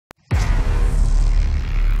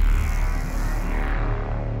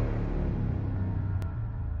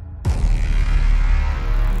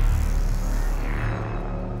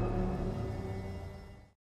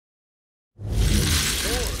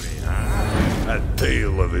A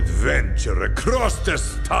tale of adventure across the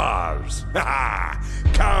stars.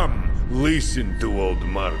 Come, listen to old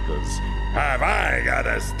Marcus. Have I got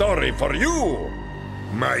a story for you?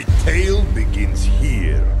 My tale begins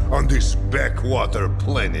here, on this backwater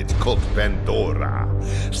planet called Pandora.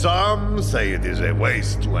 Some say it is a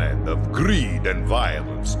wasteland of greed and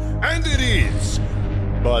violence, and it is.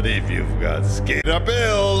 But if you've got skater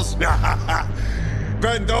bills,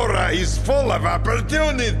 Pandora is full of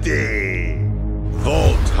opportunity.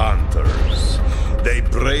 Vault hunters. They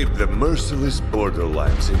brave the merciless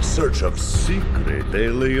Borderlands in search of secret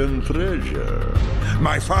alien treasure.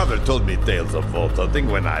 My father told me tales of vault hunting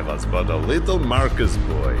when I was but a little Marcus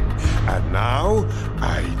boy. And now,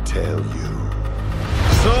 I tell you.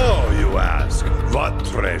 So, you ask, what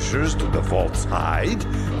treasures do the vaults hide?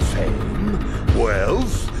 Fame?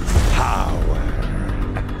 Wealth? Power?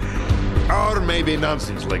 Or maybe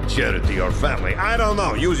nonsense like charity or family. I don't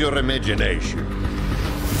know. Use your imagination.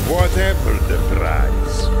 Whatever the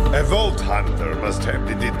prize, a vault hunter must have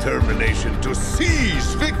the determination to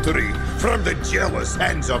seize victory from the jealous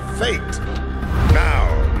hands of fate.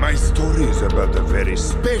 Now, my story is about a very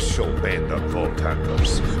special band of vault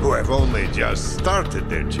hunters who have only just started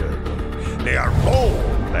their journey. They are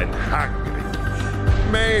bold and hungry.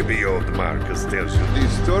 Maybe old Marcus tells you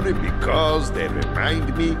this story because they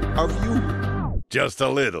remind me of you. Just a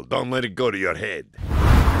little, don't let it go to your head.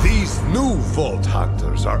 These new vault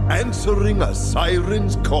hunters are answering a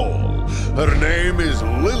siren's call. Her name is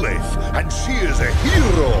Lilith, and she is a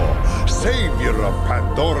hero, savior of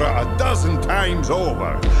Pandora a dozen times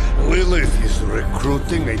over. Lilith is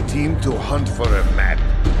recruiting a team to hunt for a map.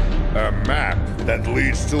 A map that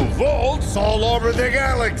leads to vaults all over the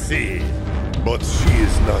galaxy. But she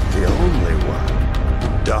is not the only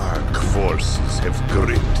one. Dark forces have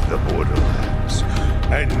gripped the Borderlands.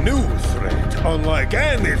 A new threat, unlike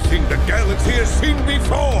anything the galaxy has seen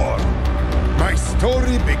before. My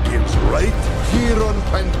story begins right here on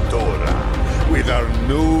Pandora, with our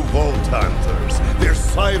new Vault Hunters, their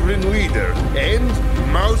siren leader, and,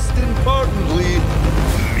 most importantly,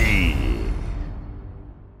 me.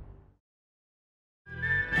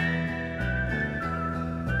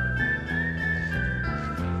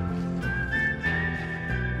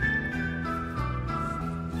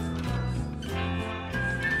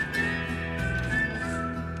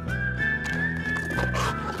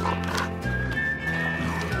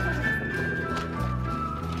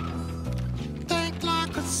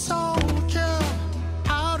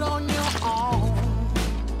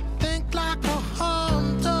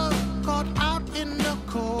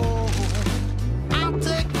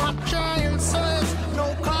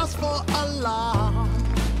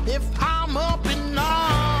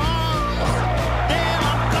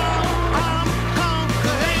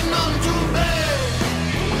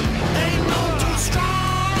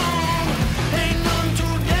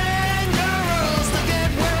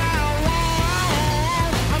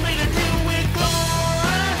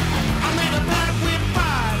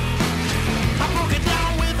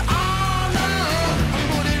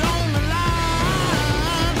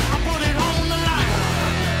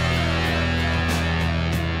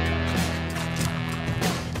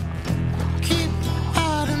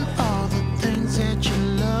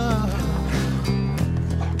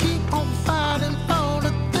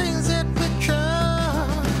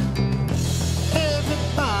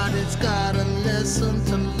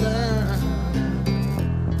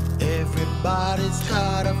 Everybody's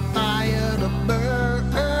got a fire to burn.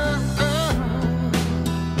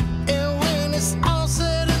 And when it's all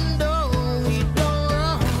said and done, we don't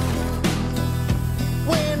run.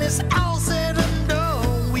 When it's all said and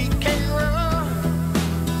done, we can't run.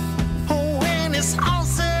 Oh, when it's all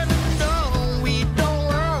said and done, we don't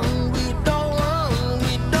run. We don't run.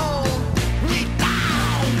 We don't. We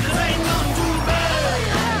down. 'Cause ain't none too bad.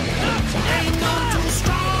 Ain't none too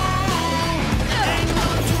strong. Ain't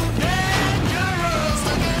none too dangerous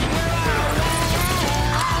to get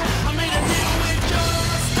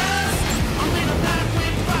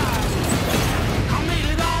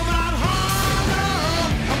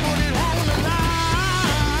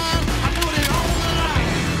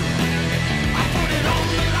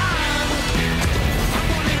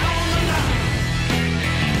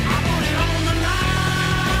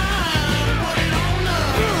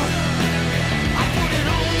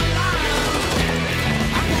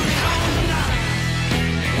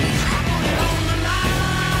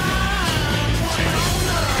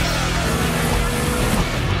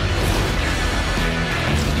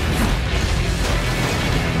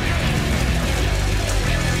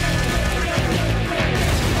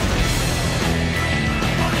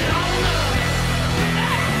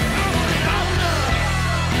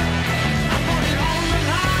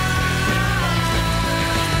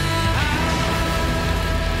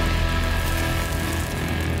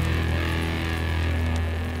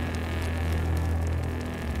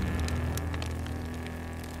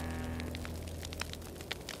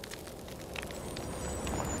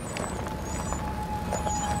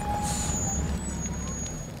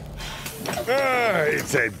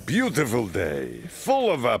It's a beautiful day,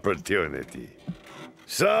 full of opportunity.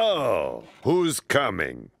 So, who's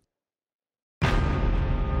coming? New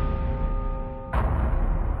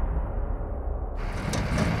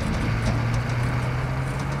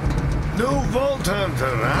Vault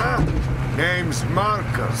Hunter, huh? Name's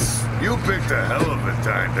Marcus. You picked a hell of a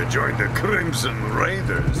time to join the Crimson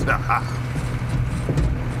Raiders. Good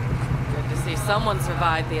to see someone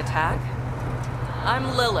survived the attack.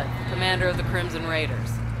 I'm Lilith, commander of the Crimson Raiders.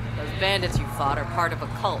 Those bandits you fought are part of a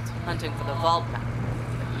cult hunting for the vault map.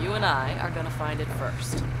 But you and I are gonna find it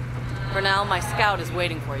first. For now, my scout is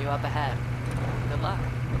waiting for you up ahead. Good luck.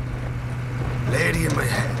 Lady in my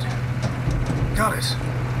head. Got it.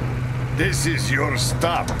 This is your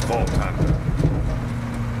stop, Vault Hunter.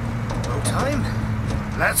 No time?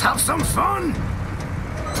 Let's have some fun!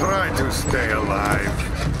 Try to stay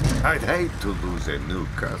alive. I'd hate to lose a new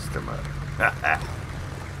customer.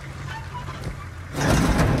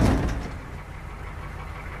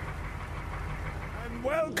 And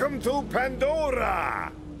welcome to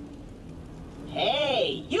Pandora!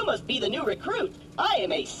 Hey, you must be the new recruit. I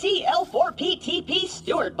am a CL4PTP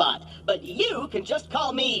steward bot, but you can just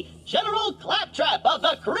call me General Claptrap of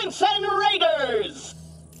the Crimson Raiders!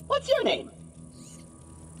 What's your name?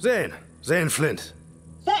 Zane. Zane Flint.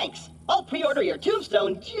 Thanks. I'll pre-order your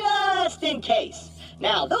tombstone just in case.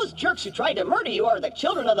 Now, those jerks who tried to murder you are the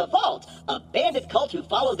Children of the Vault, a bandit cult who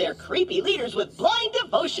follow their creepy leaders with blind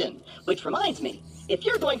devotion. Which reminds me, if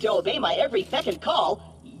you're going to obey my every beck and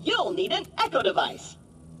call, you'll need an echo device.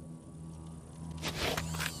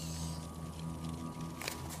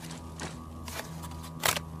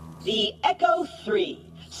 The Echo 3.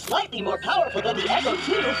 Slightly more powerful than the Echo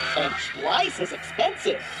 2, and twice as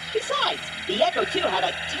expensive. Besides, the Echo 2 had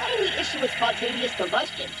a tiny issue with spontaneous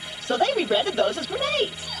combustion, so they rebranded those as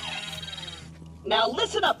grenades. Now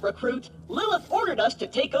listen up, recruit. Lilith ordered us to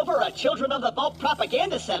take over a Children of the Vault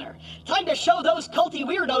propaganda center. Time to show those culty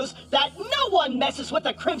weirdos that no one messes with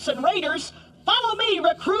the Crimson Raiders. Follow me,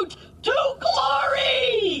 recruit, to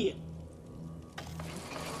glory!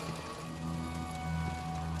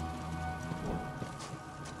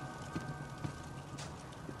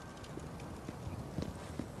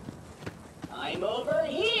 I'm over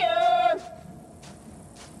here!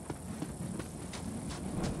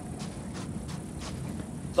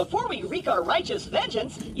 Before we wreak our righteous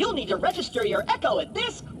vengeance, you'll need to register your Echo at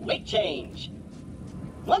this quick change.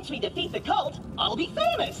 Once we defeat the cult, I'll be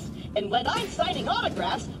famous. And when I'm signing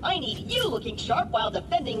autographs, I need you looking sharp while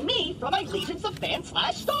defending me from my legions of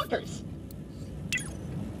fans/stalkers.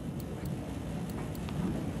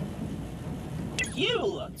 You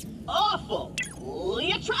look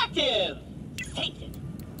awfully attractive. Take it.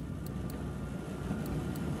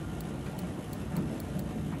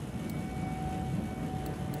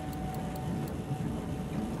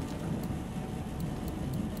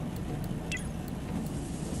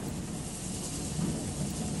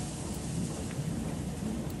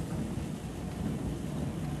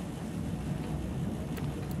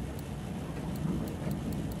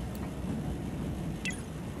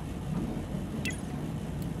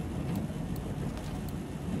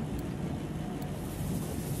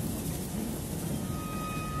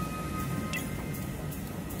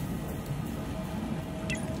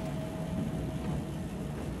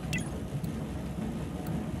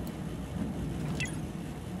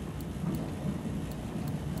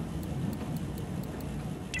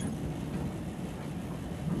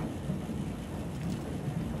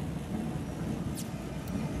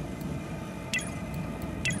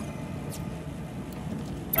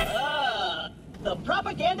 The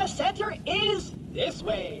propaganda center is this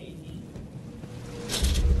way.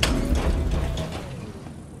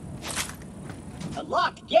 A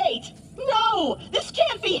locked gate? No! This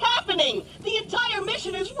can't be happening! The entire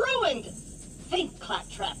mission is ruined! Think,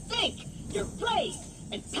 Claptrap, think! You're brave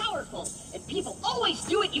and powerful, and people always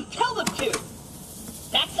do what you tell them to!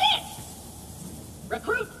 That's it!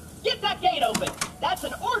 Recruit, get that gate open! That's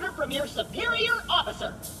an order from your superior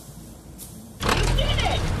officer! You did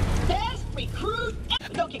it! Test, recruit,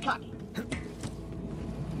 and Doki Kaki.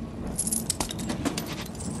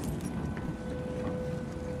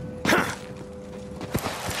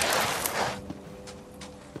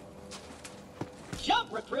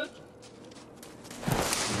 Jump, recruit!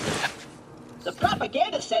 The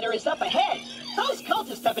propaganda center is up ahead. Those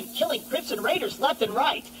cultists have been killing Crimson Raiders left and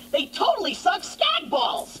right. They totally suck skag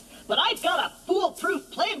balls. But I've got a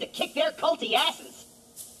foolproof plan to kick their culty asses.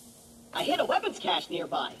 I hit a weapons cache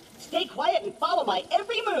nearby. Stay quiet and follow my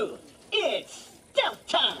every move. It's stealth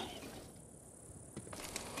time.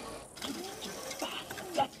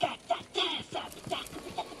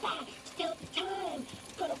 Stealth time.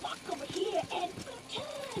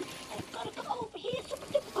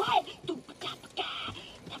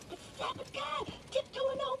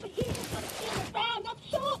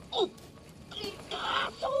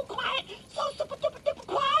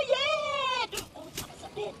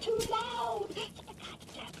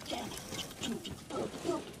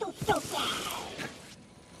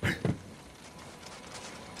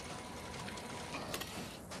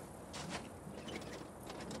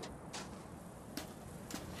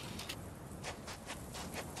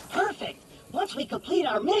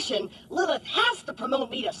 our mission, Lilith has to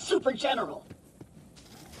promote me to Super General.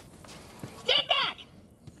 Stand back!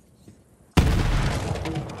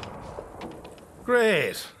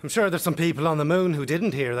 Great. I'm sure there's some people on the moon who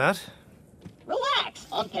didn't hear that. Relax.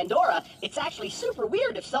 On Pandora, it's actually super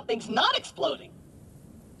weird if something's not exploding.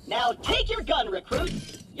 Now take your gun, recruit.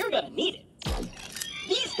 You're gonna need it.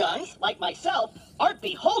 These guns, like myself, aren't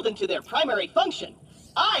beholden to their primary function.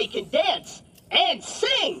 I can dance and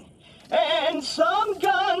sing. And some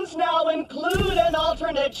guns now include an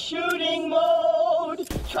alternate shooting mode.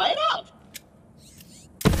 Try it out.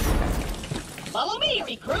 Follow me,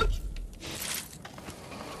 recruit.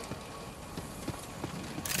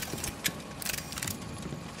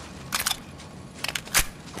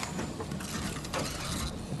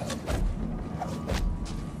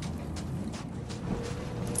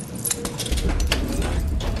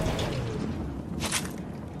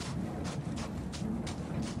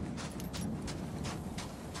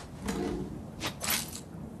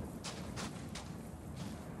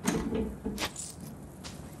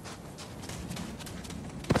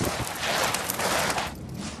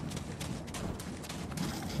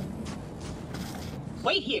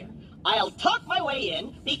 Wait here. I'll talk my way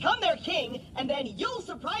in, become their king, and then you'll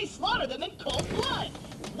surprise slaughter them in cold blood.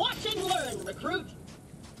 Watch and learn, recruit.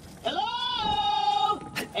 Hello?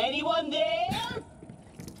 Anyone there?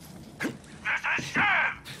 This is Shiv,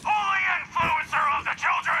 holy influencer of the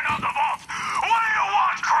children of the vault. What do you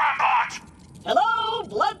want, Crambot? Hello,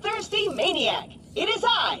 bloodthirsty maniac. It is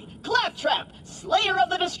I, Claptrap, Slayer of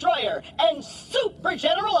the Destroyer, and Super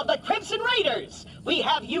General of the Crimson Raiders. We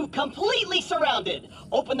have you completely surrounded.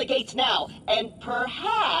 Open the gates now, and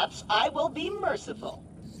perhaps I will be merciful.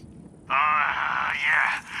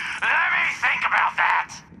 Yeah. Let me think about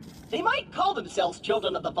that. They might call themselves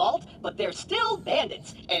Children of the Vault, but they're still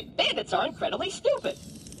bandits, and bandits are incredibly stupid.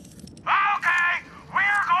 Okay,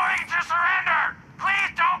 we're going to surrender.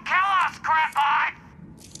 Please don't kill us, Crambot.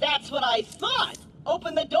 That's what I thought.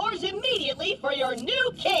 Open the doors immediately for your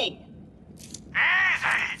new king.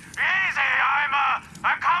 Easy.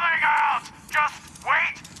 I'm coming out. Just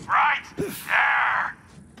wait right there.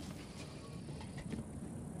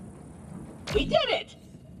 We did it!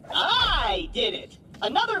 I did it!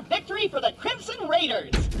 Another victory for the Crimson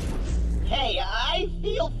Raiders! Hey, I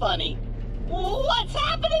feel funny. What's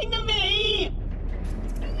happening to me?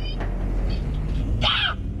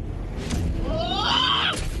 Ah!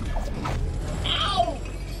 Ah! Ow!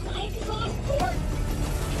 My exhaust port!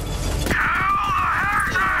 Kill the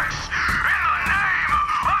heretics in the name of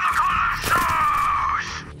the Calypsos!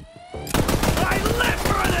 I live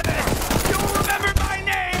for this! You'll remember my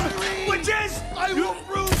name, which is... I will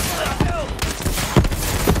prove myself!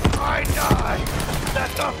 I die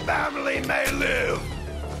that the family may live.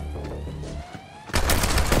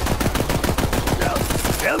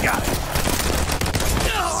 Still got it!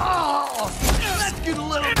 Oh, let's get a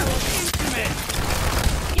little more intimate!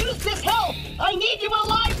 Use this help! I need you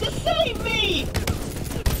alive to save me!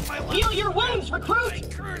 Heal your wounds, recruit!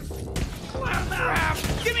 Claptrap!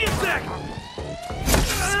 Give me a sec!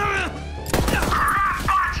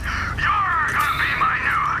 Crambot, you're gonna be my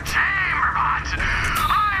new chamberbot!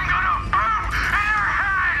 I'm gonna boom in your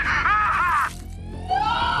head! No!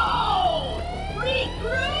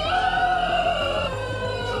 Recruit!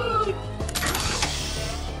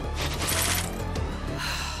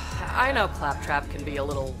 I know Claptrap can be a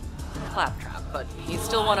little claptrap, but he's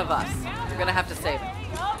still one of us. We're gonna have to save him.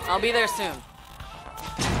 I'll be there soon.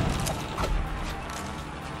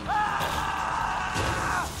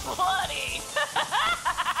 Bloody!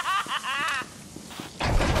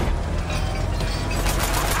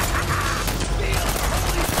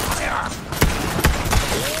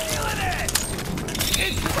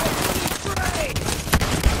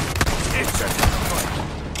 It's a fight!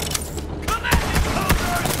 Come at me,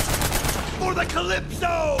 Cobras! For the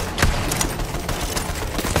Calypso!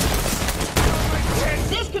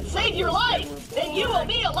 This could save your life! Then you will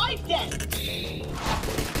be a life debt!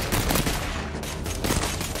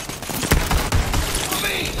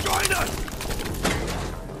 Me, join us!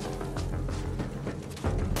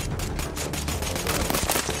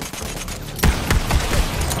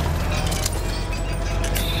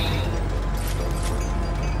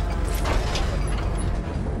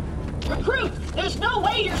 Recruit! There's no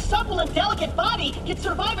way your supple and delicate body can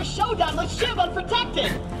survive a showdown with Shiv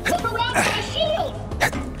unprotected! Look around for a shield!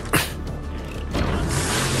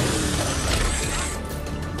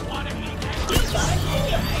 You got a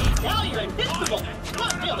shield! Now you're invincible!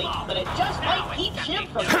 Not really, but it just might keep Shiv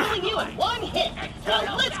from killing you in one hit!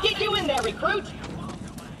 Now let's get you in there, recruit!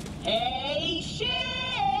 Hey, Shiv!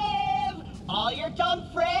 All your dumb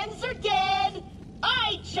friends are dead! I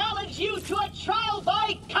challenge you to a trial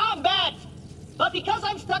by combat! But because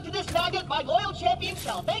I'm stuck to this magnet, my loyal champion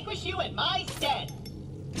shall vanquish you in my stead.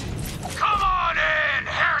 Come on in,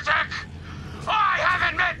 heretic! I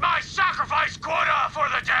haven't met my sacrifice quota for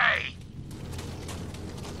the day!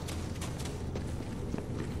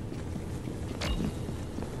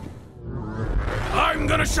 I'm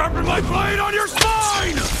gonna sharpen my blade on your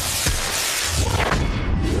spine!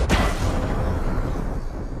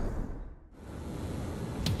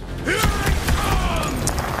 Here it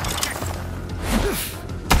comes!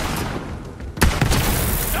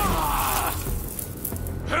 Ah!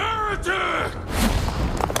 Heretic!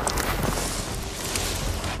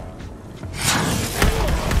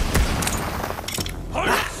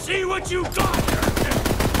 I see what you got, heretic!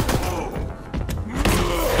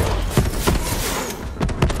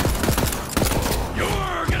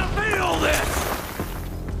 You're gonna feel this!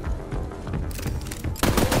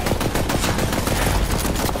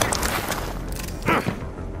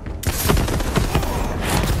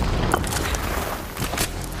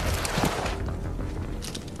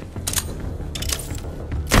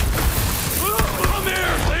 Come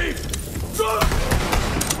here, thief!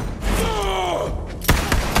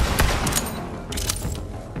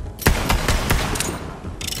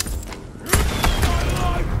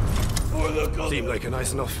 Seemed like a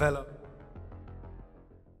nice enough fella.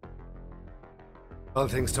 All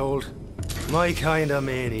things told, my kind of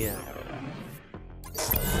maniac.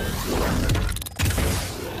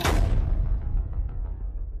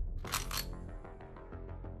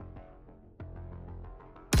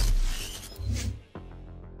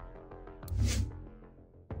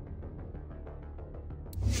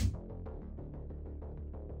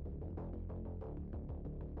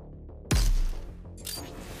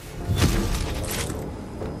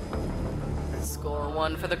 Score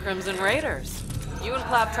 1 for the Crimson Raiders. You and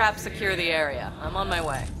Claptrap secure the area. I'm on my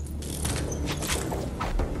way.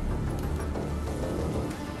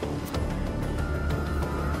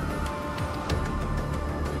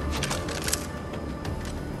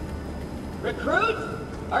 Recruit?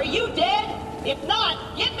 Are you dead? If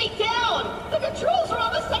not, get me down! The controls are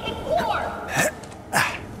on the second floor!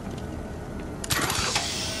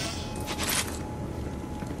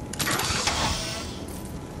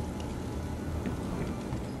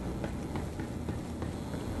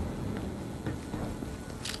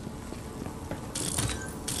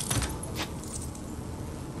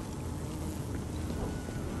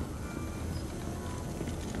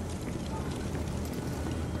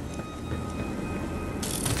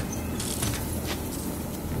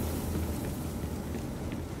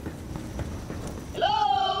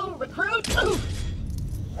 Hello, recruit?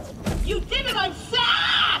 You did it, I'm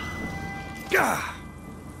sad! Gah!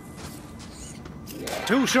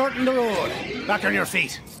 Too short in the road. Back on your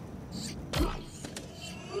feet.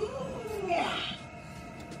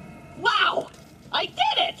 Wow! I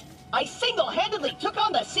did it! I single-handedly took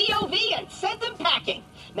on the COV and sent them packing.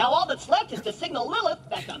 Now all that's left is to signal Lilith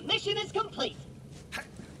that the mission is complete.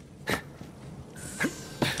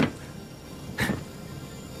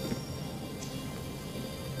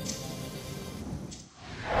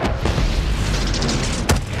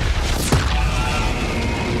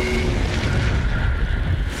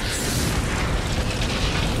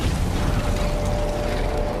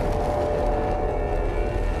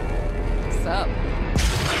 What's up?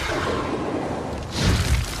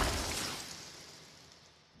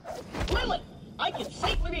 Lilith, I can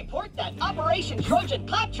safely report that Operation Trojan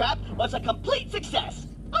Claptrap was a complete success.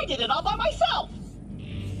 I did it all by myself.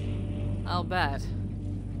 I'll bet.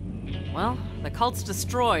 Well, the cult's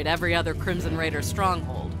destroyed every other Crimson Raider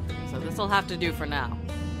stronghold, so this'll have to do for now.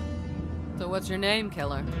 So what's your name,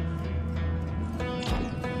 killer?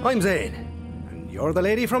 I'm Zane, and you're the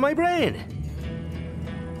lady from my brain.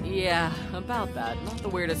 Yeah, about that. Not the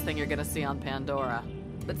weirdest thing you're gonna see on Pandora.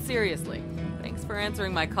 But seriously, thanks for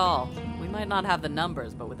answering my call. We might not have the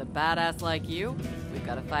numbers, but with a badass like you, we've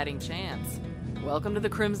got a fighting chance. Welcome to the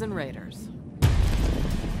Crimson Raiders.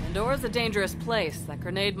 Pandora's a dangerous place. That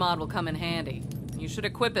grenade mod will come in handy. You should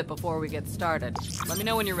equip it before we get started. Let me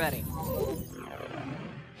know when you're ready.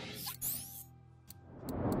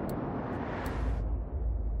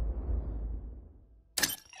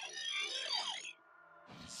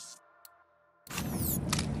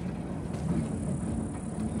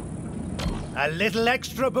 A little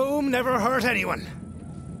extra boom never hurt anyone.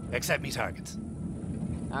 Except me targets.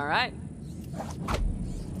 All right.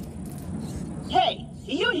 Hey,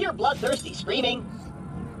 do you hear bloodthirsty screaming?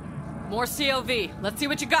 More COV. Let's see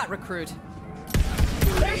what you got, recruit.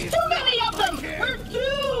 There's too many of them! We're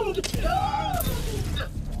doomed! Doomed!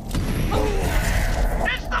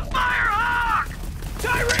 It's the Firehawk!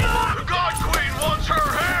 Tyrant!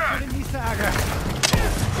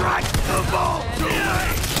 Strike the vault away!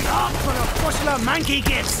 Not for a bushel of manky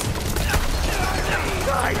gifts!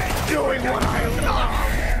 I'm doing what I love!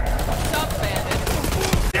 Stop, bandit.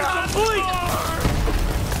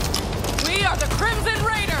 We are the Crimson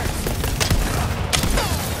Raiders!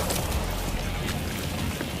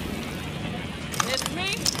 It's me.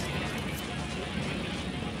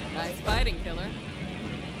 Nice fighting, killer.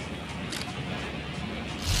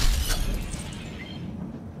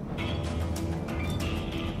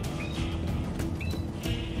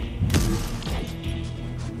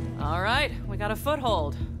 All right, we got a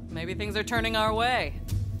foothold. Maybe things are turning our way.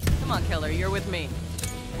 Come on, killer, you're with me.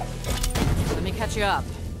 Let me catch you up.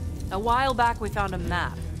 A while back, we found a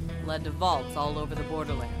map. Led to vaults all over the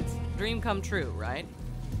Borderlands. Dream come true, right?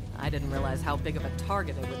 I didn't realize how big of a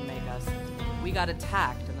target it would make us. We got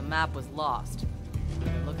attacked and the map was lost. I've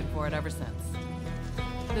been looking for it ever since.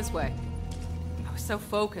 This way. I was so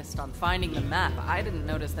focused on finding the map, I didn't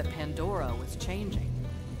notice that Pandora was changing.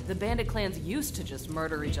 The bandit clans used to just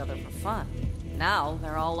murder each other for fun. Now,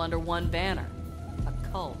 they're all under one banner. A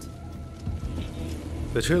cult.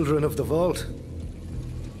 The children of the vault.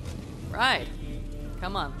 Right.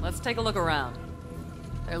 Come on, let's take a look around.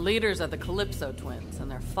 Their leaders are the Calypso twins, and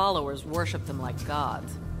their followers worship them like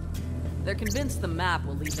gods. They're convinced the map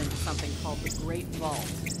will lead them to something called the Great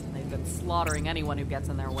Vault, and they've been slaughtering anyone who gets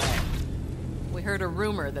in their way. We heard a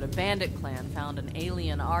rumor that a bandit clan found an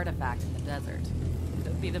alien artifact in the desert.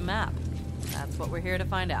 Could be the map. That's what we're here to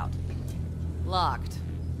find out. Locked.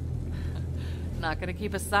 Not gonna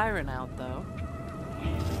keep a siren out, though.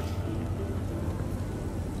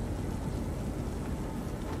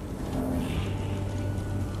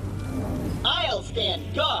 I'll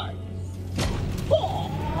stand guard.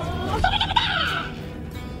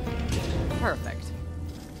 Perfect.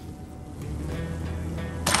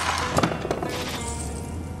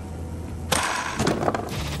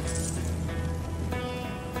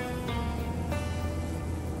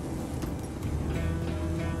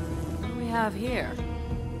 What do we have here?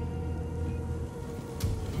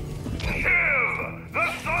 Kill! The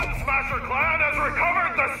Sun Smasher clan has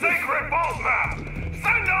recovered the sacred vault map!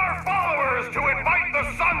 Send our followers to invite the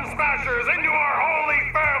Sun Smashers into our holy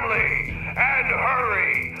family! And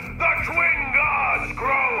hurry! The twin gods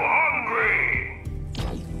grow hungry!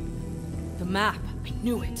 The map. I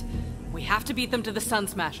knew it. We have to beat them to the Sun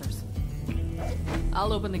Smashers.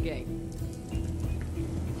 I'll open the gate.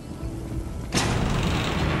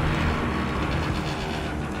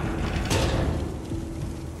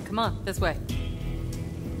 Come on, this way.